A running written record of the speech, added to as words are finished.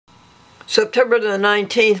September the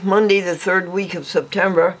 19th, Monday, the third week of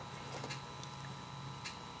September.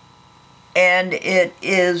 And it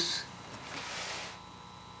is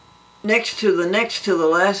next to the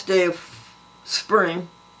last day of spring,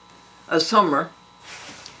 summer.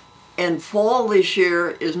 And fall this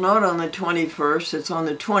year is not on the 21st, it's on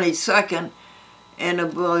the 22nd. And I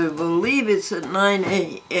believe it's at 9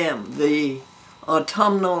 a.m., the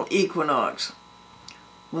autumnal equinox,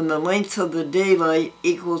 when the length of the daylight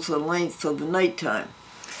equals the length of the nighttime.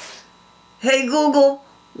 Hey Google,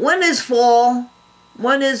 when is fall?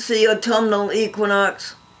 When is the autumnal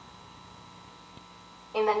equinox?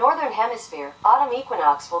 In the Northern Hemisphere, autumn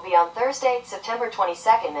equinox will be on Thursday, September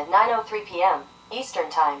 22nd at 9:03 p.m. Eastern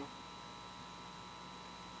Time.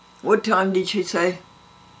 What time did she say?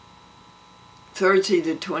 Thursday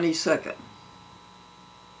the 22nd.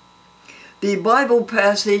 The Bible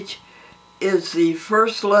passage is the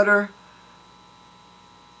first letter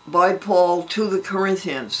by Paul to the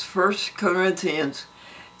Corinthians, 1 Corinthians,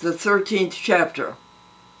 the 13th chapter.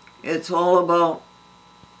 It's all about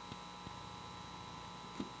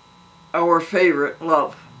our favorite,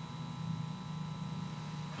 love.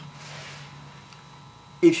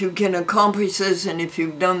 If you can accomplish this, and if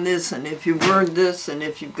you've done this, and if you've earned this, and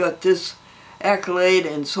if you've got this accolade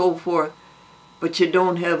and so forth, but you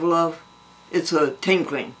don't have love, it's a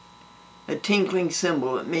tinkling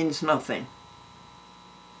symbol. It means nothing.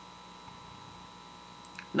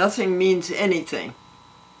 Nothing means anything.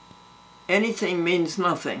 Anything means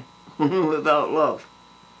nothing without love.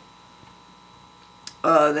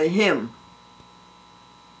 The hymn.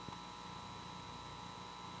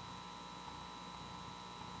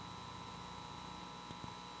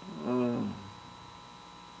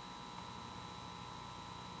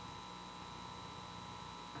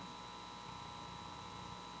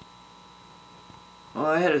 Oh,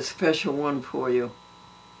 I had a special one for you.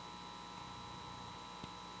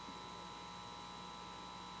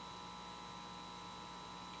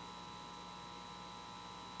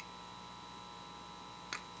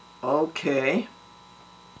 Okay.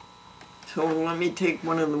 So let me take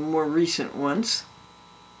one of the more recent ones.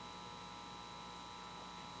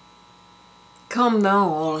 Come thou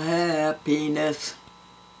all happiness,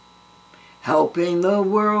 helping the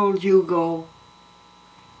world you go,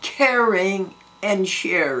 caring and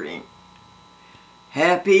sharing,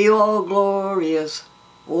 happy all glorious,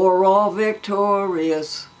 or all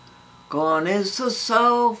victorious. Gone is the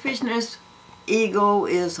selfishness, ego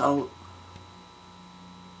is out.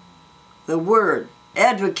 The word,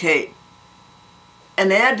 advocate.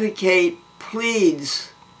 An advocate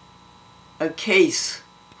pleads a case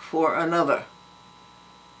for another.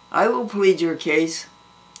 I will plead your case.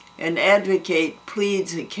 An advocate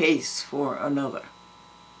pleads a case for another.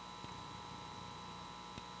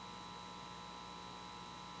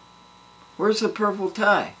 Where's the purple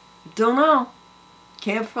tie? Don't know.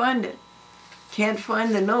 Can't find it. Can't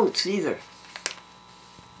find the notes either.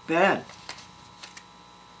 Bad.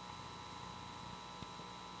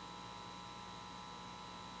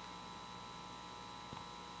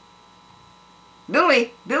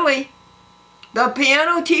 Billy, the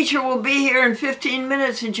piano teacher will be here in 15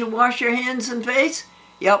 minutes. Did you wash your hands and face?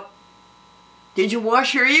 Yep. Did you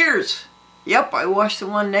wash your ears? Yep, I washed the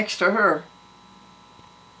one next to her.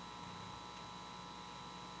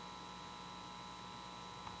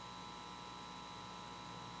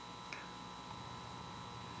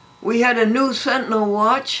 We had a new Sentinel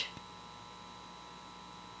watch.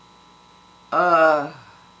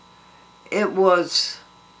 It was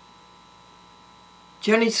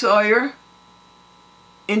Jenny Sawyer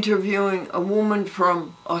interviewing a woman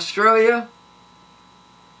from Australia.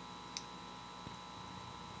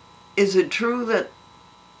 Is it true that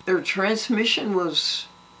their transmission was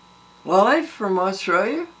live from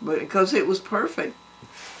Australia? But because it was perfect.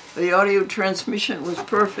 The audio transmission was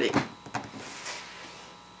perfect.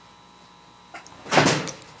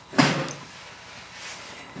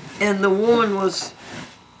 And the woman was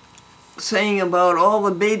saying about all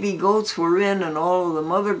the baby goats were in and all of the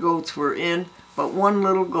mother goats were in, but one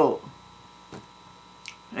little goat.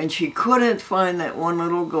 And she couldn't find that one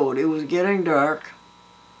little goat. It was getting dark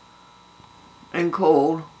and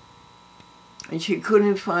cold, and she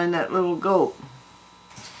couldn't find that little goat.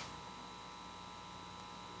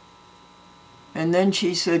 And then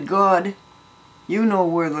she said, God, you know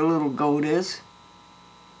where the little goat is.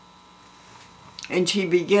 And she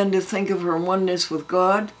began to think of her oneness with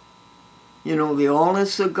God. You know, the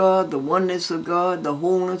allness of God, the oneness of God, the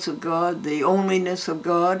wholeness of God, the onlyness of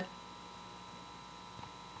God.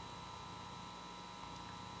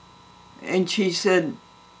 And she said,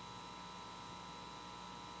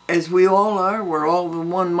 as we all are, we're all the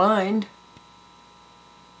one mind.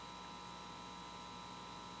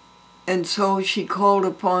 And so she called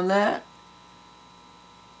upon that,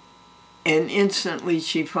 and instantly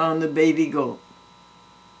she found the baby goat.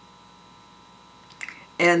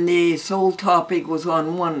 And the sole topic was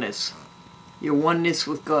on oneness. Your oneness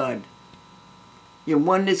with God. Your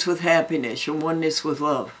oneness with happiness. Your oneness with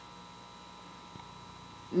love.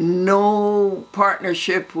 No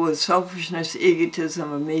partnership with selfishness,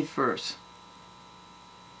 egotism, and me first.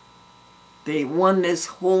 The oneness,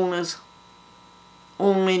 wholeness,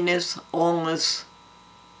 onlyness, allness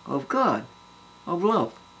of God, of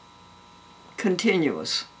love.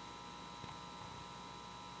 Continuous.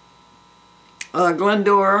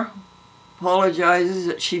 Glendora apologizes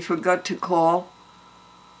that she forgot to call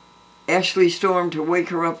Ashley Storm to wake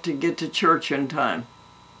her up to get to church in time.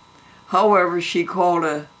 However, she called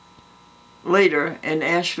her later and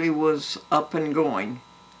Ashley was up and going.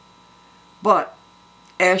 But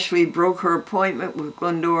Ashley broke her appointment with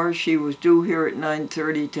Glendora. She was due here at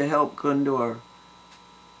 9:30 to help Glendora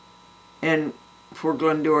and for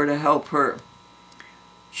Glendora to help her.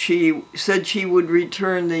 She said she would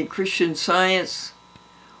return the Christian Science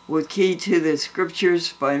with Key to the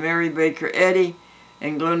Scriptures by Mary Baker Eddy,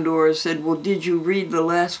 and Glendora said, well, did you read the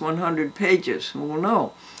last 100 pages? Well,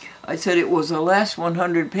 no. I said it was the last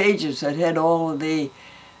 100 pages that had all of the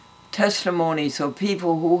testimonies of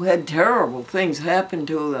people who had terrible things happen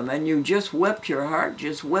to them, and you just wept, your heart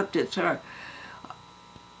just wept its heart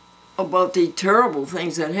about the terrible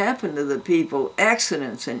things that happened to the people,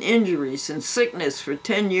 accidents and injuries and sickness for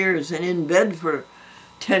 10 years and in bed for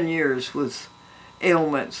 10 years with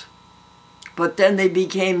ailments. But then they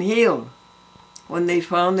became healed when they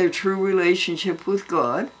found their true relationship with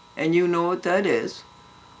God, and you know what that is,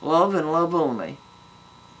 love and love only,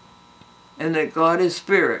 and that God is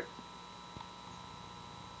spirit.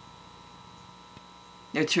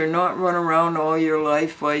 That you're not run around all your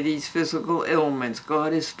life by these physical ailments.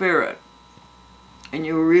 God is spirit. And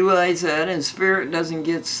you realize that, and spirit doesn't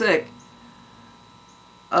get sick.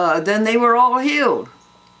 Then they were all healed.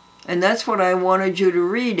 And that's what I wanted you to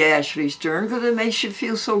read, Ashley Stern, because it makes you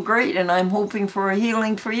feel so great, and I'm hoping for a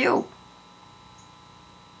healing for you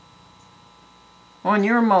on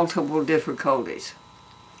your multiple difficulties.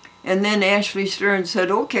 And then Ashley Stern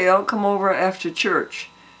said, okay, I'll come over after church.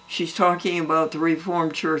 She's talking about the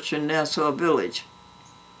Reformed Church in Nassau Village.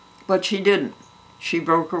 But she didn't. She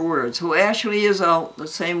broke her word. So Ashley is out the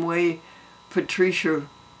same way Patricia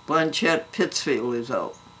Blanchette Pittsfield is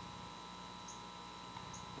out.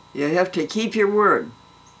 You have to keep your word.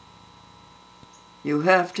 You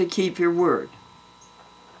have to keep your word.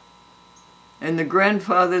 And the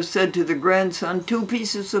grandfather said to the grandson, 2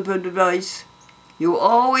 pieces of advice. You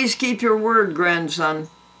always keep your word, grandson.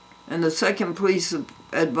 And the second piece of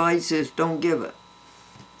advice is don't give it.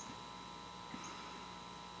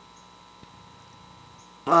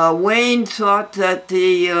 Wayne thought that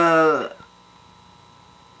the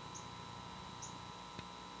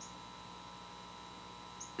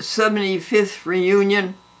 '75th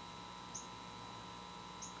reunion,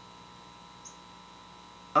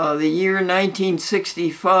 the year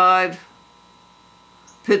 1965,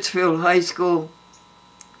 Pittsfield High School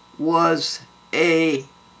was a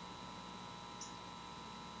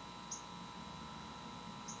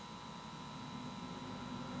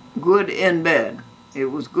good and bad. It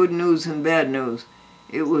was good news and bad news.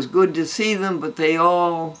 It was good to see them, but they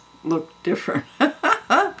all looked different.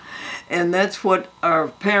 And that's what our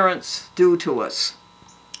parents do to us.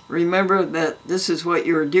 Remember that this is what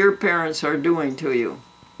your dear parents are doing to you.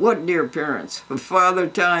 What dear parents? Father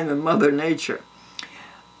Time and Mother Nature.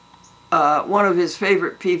 One of his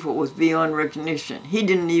favorite people was beyond recognition. He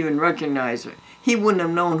didn't even recognize her. He wouldn't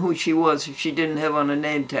have known who she was if she didn't have on a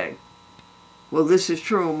name tag. Well, this is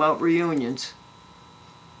true about reunions.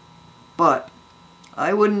 But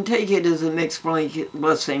I wouldn't take it as a mixed blanket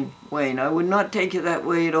blessing, Wayne. I would not take it that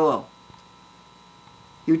way at all.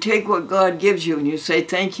 You take what God gives you and you say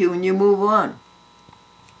thank you and you move on.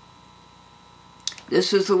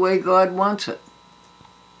 This is the way God wants it.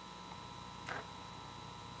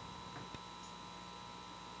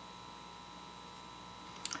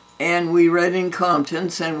 And we read in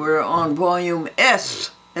Compton's, and we're on volume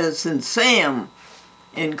S, as in Sam,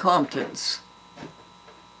 in Compton's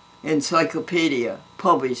encyclopedia,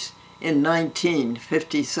 published in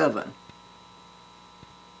 1957.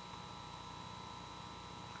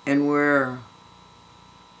 And we're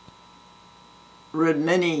read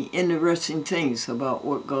many interesting things about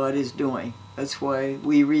what God is doing. That's why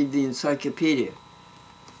we read the encyclopedia,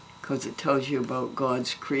 because it tells you about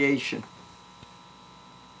God's creation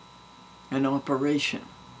and operation.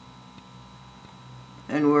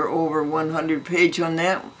 And we're over 100 pages on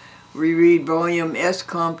that. We read volume S,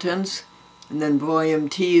 Compton's, and then volume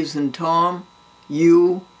T is in Tom,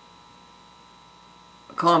 U,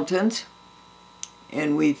 Compton's,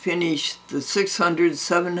 and we finish the 600s,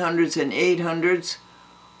 700s, and 800s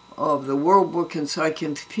of the World Book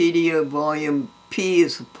Encyclopedia. Volume P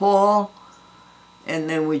is Paul, and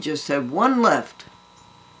then we just have one left,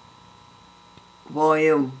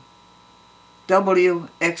 volume W,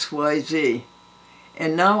 X, Y, Z.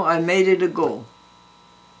 And now I made it a goal.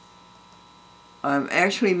 I've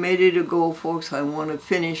actually made it a goal, folks. I want to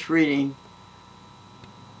finish reading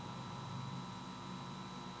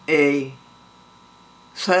a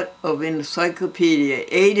set of encyclopedia,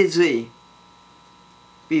 A to Z,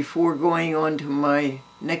 before going on to my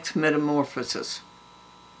next metamorphosis.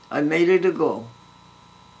 I made it a goal.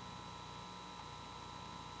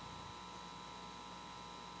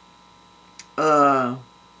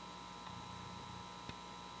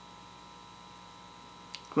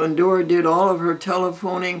 Glendora did all of her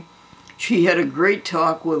telephoning. She had a great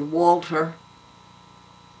talk with Walter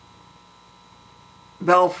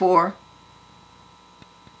Balfour,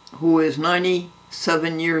 who is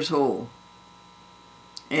 97 years old.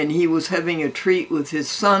 And he was having a treat with his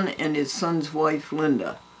son and his son's wife,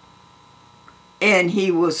 Linda. And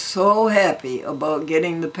he was so happy about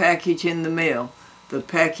getting the package in the mail, the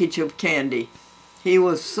package of candy. He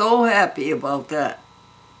was so happy about that.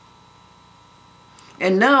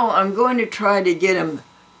 And now I'm going to try to get him,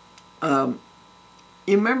 you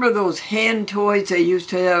remember those hand toys they used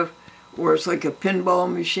to have where it's like a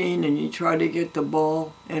pinball machine and you try to get the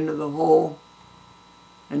ball into the hole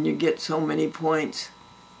and you get so many points?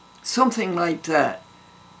 Something like that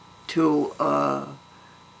to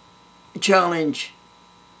challenge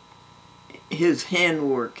his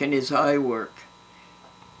handwork and his eye work.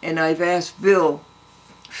 And I've asked Phil,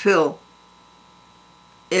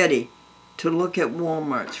 Eddie, to look at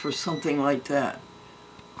Walmart's for something like that.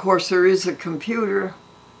 Of course, there is a computer.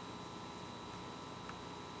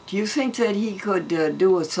 Do you think that he could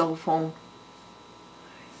do a cell phone?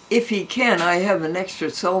 If he can, I have an extra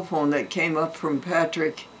cell phone that came up from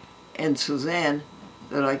Patrick and Suzanne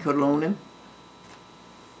that I could loan him.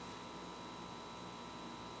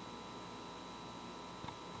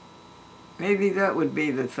 Maybe that would be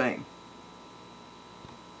the thing.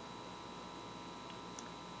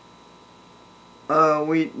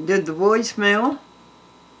 We did the voicemail.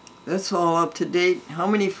 That's all up to date. How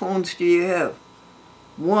many phones do you have?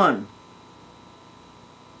 One.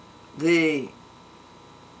 The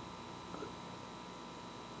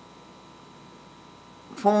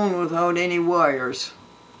phone without any wires,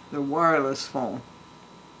 the wireless phone.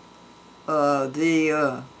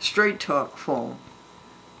 The straight talk phone.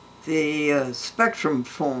 The Spectrum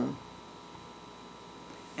phone.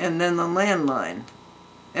 And then the landline.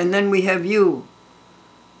 And then we have you,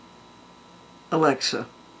 Alexa.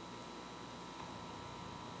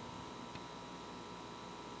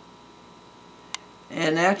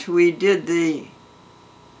 And after we did the...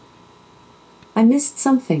 I missed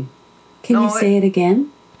something. Can you say it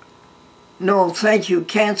again? No, thank you.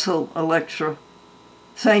 Cancel, Alexa.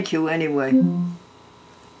 Thank you anyway.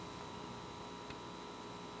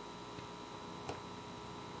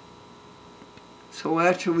 So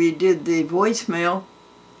after we did the voicemail,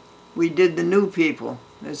 we did the new people.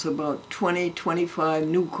 There's about 20, 25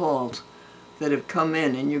 new calls that have come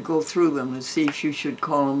in, and you go through them and see if you should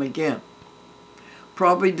call them again.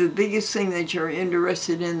 Probably the biggest thing that you're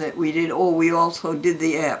interested in that we did, we also did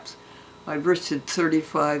the apps. I've listed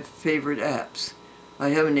 35 favorite apps. I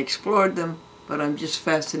haven't explored them, but I'm just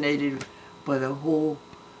fascinated by the whole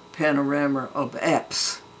panorama of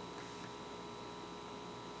apps.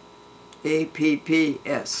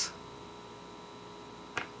 APPS.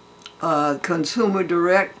 Consumer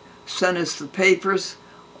Direct sent us the papers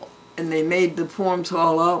and they made the forms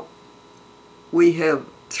all out. We have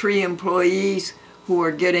 3 employees who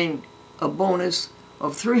are getting a bonus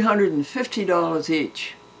of $350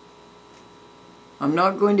 each. I'm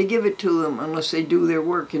not going to give it to them unless they do their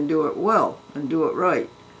work and do it well and do it right.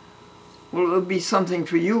 Well, it would be something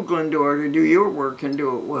for you, Glendora, to do your work and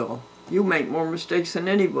do it well. You make more mistakes than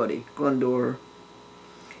anybody, Glendora.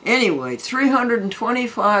 Anyway,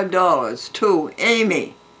 $325 to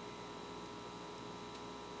Amy.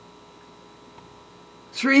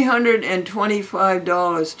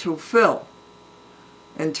 $325 to Phil.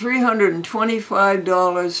 And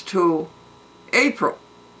 $325 to April.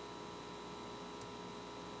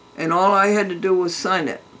 And all I had to do was sign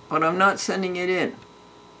it. But I'm not sending it in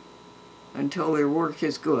until their work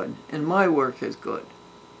is good. And my work is good.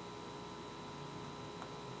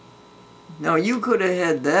 Now you could have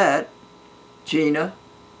had that, Gina.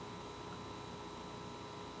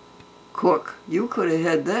 cook. You could have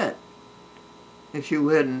had that if you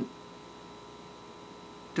hadn't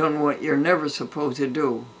done what you're never supposed to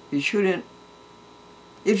do. You shouldn't.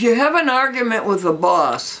 If you have an argument with the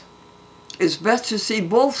boss, it's best to see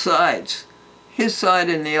both sides, his side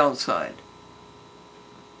and the outside.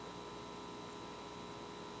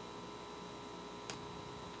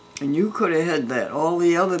 And you could have had that. All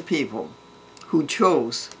the other people who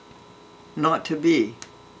chose not to be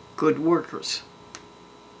good workers.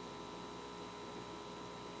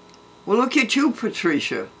 Well, look at you,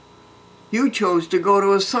 Patricia. You chose to go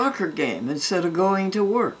to a soccer game instead of going to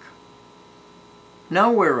work.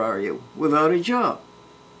 Now where are you? Without a job.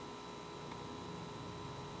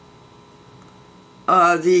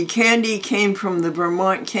 The candy came from the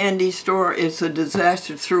Vermont candy store. It's a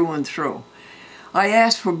disaster through and through. I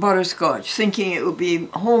asked for butterscotch, thinking it would be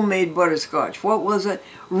homemade butterscotch. What was it?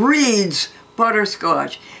 Reed's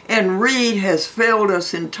butterscotch. And Reed has failed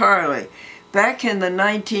us entirely. Back in the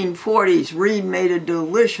 1940s, Reed made a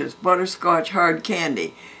delicious butterscotch hard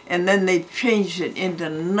candy, and then they changed it into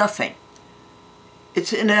nothing.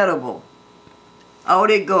 It's inedible.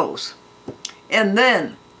 Out it goes. And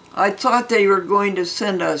then I thought they were going to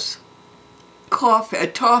send us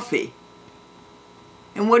toffee.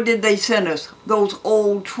 And what did they send us? Those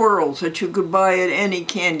old twirls that you could buy at any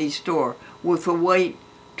candy store with a white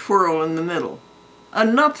twirl in the middle. A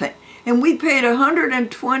nothing. And we paid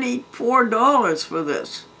 $124 for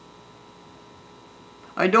this.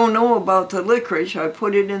 I don't know about the licorice. I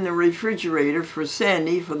put it in the refrigerator for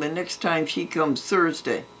Sandy for the next time she comes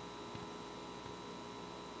Thursday.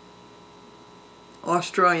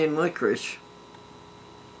 Australian licorice.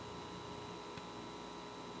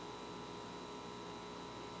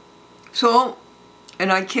 So,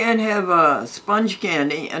 and I can't have sponge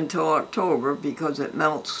candy until October because it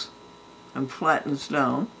melts and flattens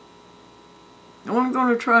down. And I'm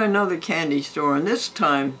going to try another candy store, and this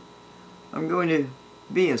time I'm going to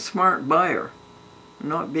be a smart buyer,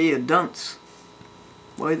 not be a dunce.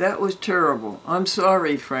 Boy, that was terrible. I'm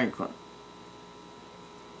sorry, Franklin.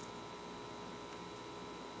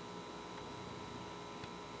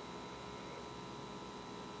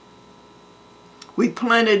 We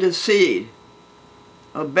planted a seed,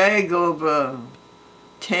 a bag of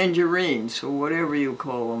tangerines, or whatever you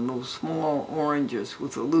call them, those small oranges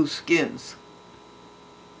with the loose skins.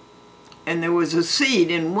 And there was a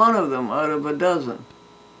seed in one of them out of a dozen.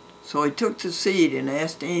 So I took the seed and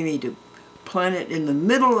asked Amy to plant it in the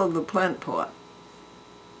middle of the plant pot.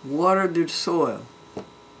 Watered the soil.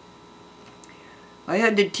 I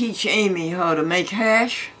had to teach Amy how to make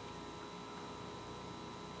hash.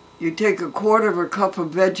 You take 1/4 cup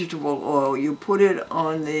of vegetable oil, you put it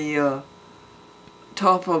on the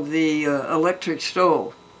top of the electric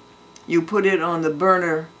stove. You put it on the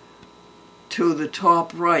burner to the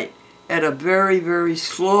top right at a very, very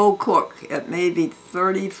slow cook at maybe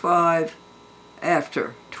 35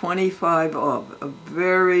 after, 25 of, a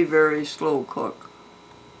very, very slow cook.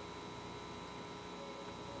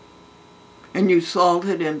 And you salt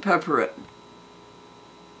it and pepper it.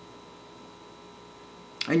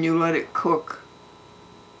 And you let it cook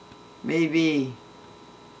maybe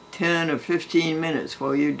 10 or 15 minutes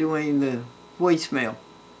while you're doing the voicemail.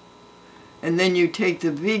 And then you take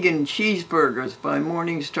the vegan cheeseburgers by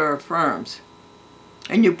Morningstar Farms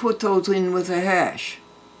and you put those in with a hash.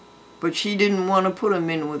 But she didn't want to put them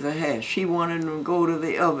in with a hash. She wanted them to go to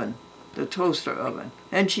the oven, the toaster oven.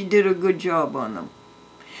 And she did a good job on them.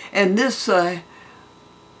 And this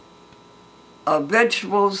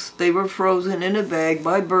vegetables, they were frozen in a bag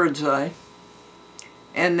by Birdseye.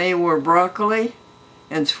 And they were broccoli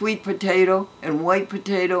and sweet potato and white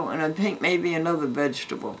potato and I think maybe another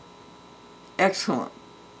vegetable. Excellent.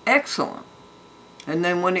 Excellent. And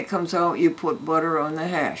then when it comes out, you put butter on the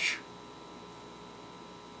hash.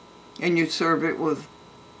 And you serve it with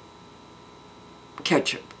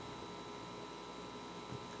ketchup.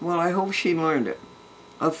 Well, I hope she learned it.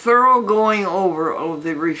 A thorough going over of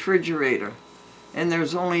the refrigerator. And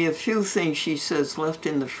there's only a few things, she says, left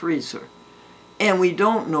in the freezer. And we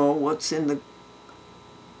don't know what's in the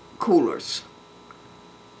coolers.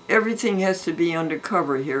 Everything has to be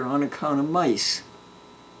undercover here on account of mice.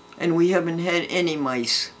 And we haven't had any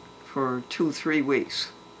mice for 2-3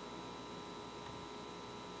 weeks.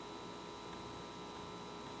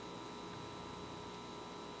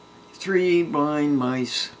 Three blind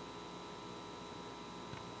mice.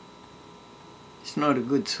 It's not a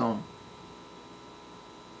good song.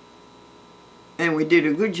 And we did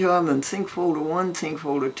a good job on Think Folder 1, Think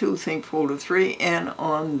Folder 2, Think Folder 3, and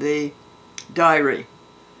on the diary.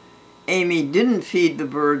 Amy didn't feed the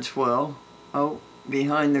birds well out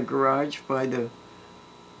behind the garage by the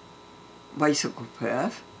bicycle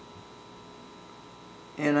path.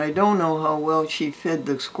 And I don't know how well she fed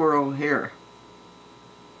the squirrel here.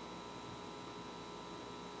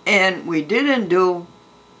 And we didn't do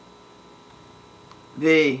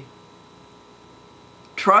the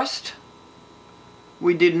trust.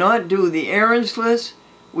 We did not do the errands list.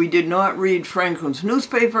 We did not read Franklin's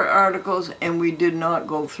newspaper articles, and we did not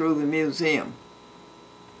go through the museum.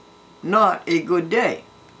 Not a good day.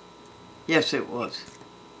 Yes, it was.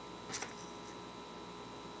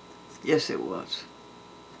 Yes, it was.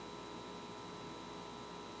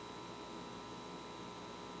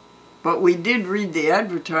 But we did read the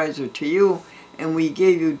advertiser to you, and we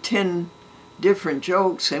gave you 10 different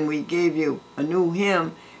jokes, and we gave you a new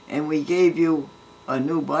hymn, and we gave you a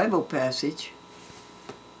new Bible passage.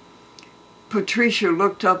 Patricia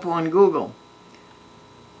looked up on Google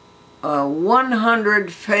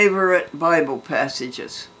 100 favorite Bible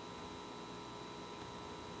passages.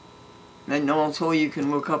 And also you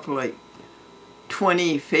can look up like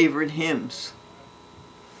 20 favorite hymns.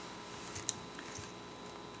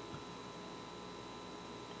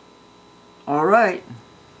 All right.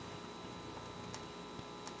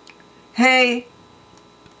 Hey,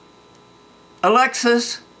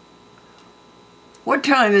 Alexis, what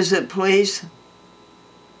time is it, please?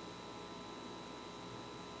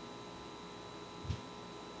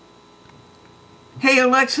 Hey,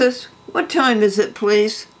 Alexis, what time is it,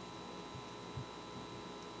 please?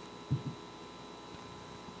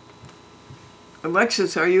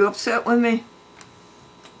 Alexis, are you upset with me?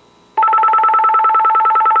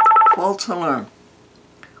 False alarm.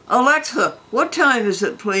 Alexa, what time is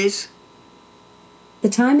it, please? The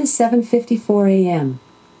time is 7:54 a.m.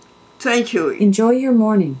 Thank you. Enjoy your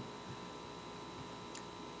morning.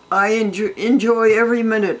 I enjoy every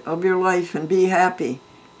minute of your life, and be happy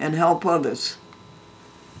and help others.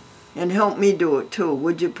 And help me do it too,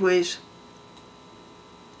 would you please?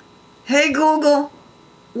 Hey Google,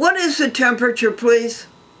 what is the temperature, please?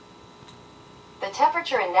 The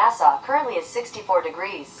temperature in Nassau currently is 64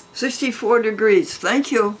 degrees. 64 degrees,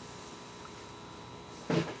 thank you.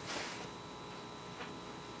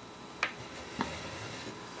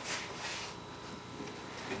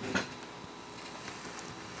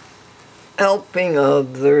 Helping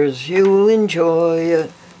others, you'll enjoy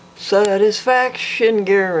it. Satisfaction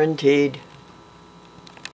guaranteed.